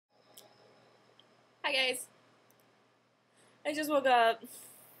Hi guys. I just woke up.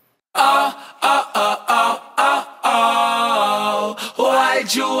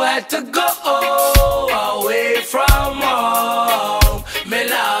 Why'd you have to go away from home, me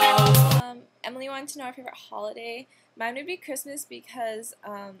love? Emily wanted to know our favorite holiday. Mine would be Christmas because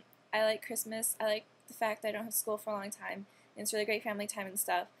I like Christmas. I like the fact that I don't have school for a long time. And it's really great family time and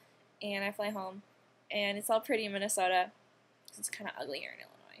stuff. And I fly home. And it's all pretty in Minnesota. It's kind of ugly here in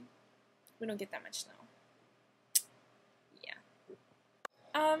Illinois. We don't get that much snow.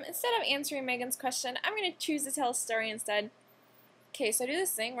 Instead of answering Megan's question, I'm going to choose to tell a story instead. Okay, so I do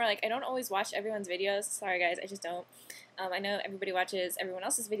this thing where, like, I don't always watch everyone's videos. Sorry, guys, I just don't. I know everybody watches everyone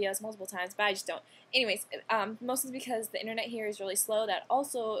else's videos multiple times, but I just don't. Anyways, mostly because the internet here is really slow. That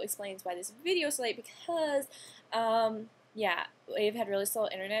also explains why this video is so late because, yeah, we've had really slow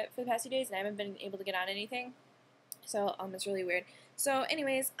internet for the past few days, and I haven't been able to get on anything. So, it's really weird. So,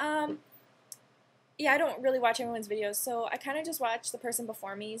 anyways, yeah, I don't really watch everyone's videos, so I kind of just watch the person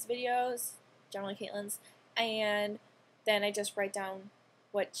before me's videos, generally Caitlin's, and then I just write down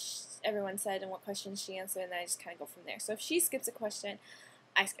what everyone said and what questions she answered, and then I just kind of go from there. So if she skips a question,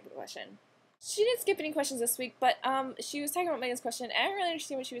 I skip a question. She didn't skip any questions this week, but she was talking about Megan's question, and I didn't really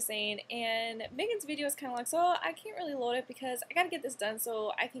understand what she was saying, and Megan's video is kind of like, so I can't really load it because I got to get this done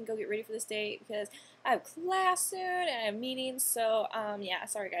so I can go get ready for this day because I have class soon and I have meetings, so yeah,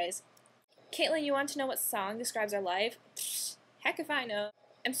 sorry guys. Caitlin, you want to know what song describes our life? Psh, heck if I know.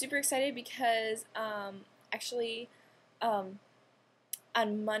 I'm super excited because, actually, on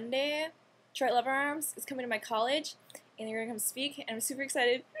Monday, Detroit Lover Arms is coming to my college, and they're going to come speak, and I'm super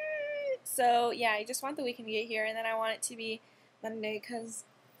excited. So, yeah, I just want the weekend to get here, and then I want it to be Monday because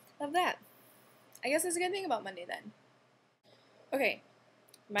of that. I guess that's a good thing about Monday, then. Okay,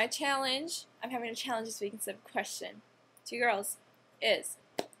 my challenge, I'm having a challenge this week instead of a question. 2 girls, is...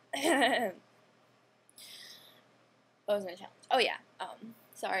 What was my challenge? Oh yeah.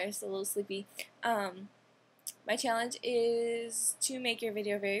 Sorry, I'm still a little sleepy. My challenge is to make your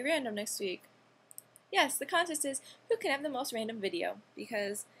video very random next week. Yes, the contest is who can have the most random video,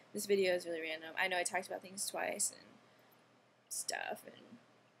 because this video is really random. I know I talked about things twice and stuff, and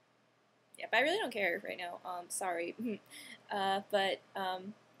yeah, but I really don't care right now. Sorry. But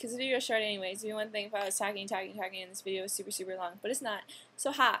because the video is short anyways. It'd be one thing if I was talking, and this video was super, super long, but it's not.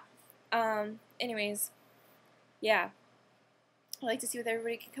 So, anyways, yeah. I like to see what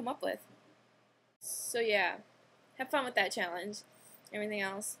everybody can come up with. So, yeah. Have fun with that challenge. Everything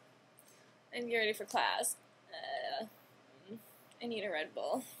else. And get ready for class. I need a Red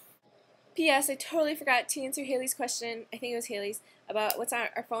Bull. P.S. I totally forgot to answer Haley's question. I think it was Haley's. About what's on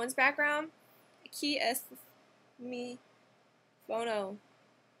our phone's background. Key es mi phono.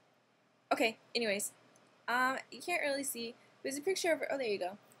 Okay, anyways, you can't really see. There's a picture of, oh, there you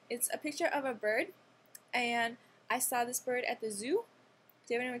go. It's a picture of a bird, and I saw this bird at the zoo.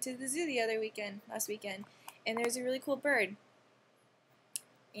 David and I went to the zoo last weekend, and there's a really cool bird,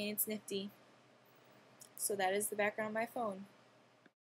 and it's nifty. So that is the background of my phone.